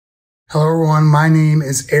Hello, everyone. My name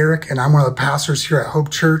is Eric, and I'm one of the pastors here at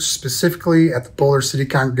Hope Church, specifically at the Boulder City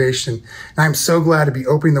Congregation. And I'm so glad to be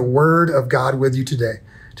opening the Word of God with you today.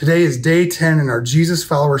 Today is day 10 in our Jesus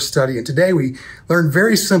follower study, and today we learn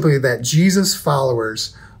very simply that Jesus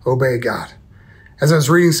followers obey God. As I was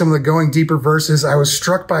reading some of the going deeper verses, I was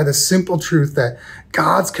struck by the simple truth that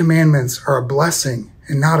God's commandments are a blessing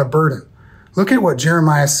and not a burden. Look at what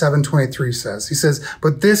Jeremiah 7:23 says. He says,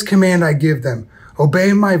 "But this command I give them,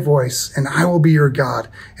 obey my voice, and I will be your God,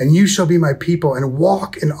 and you shall be my people, and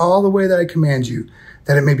walk in all the way that I command you,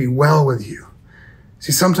 that it may be well with you."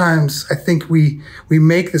 See, sometimes I think we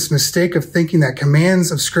make this mistake of thinking that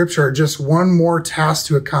commands of Scripture are just one more task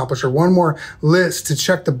to accomplish, or one more list to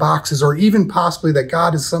check the boxes, or even possibly that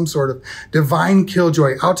God is some sort of divine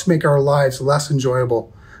killjoy out to make our lives less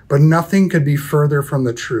enjoyable. But nothing could be further from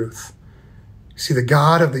the truth. See, the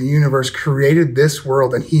God of the universe created this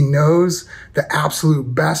world, and he knows the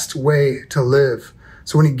absolute best way to live.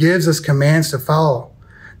 So when he gives us commands to follow,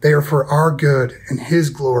 they are for our good and his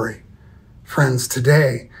glory. Friends,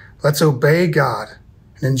 today, let's obey God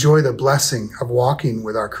and enjoy the blessing of walking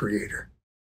with our Creator.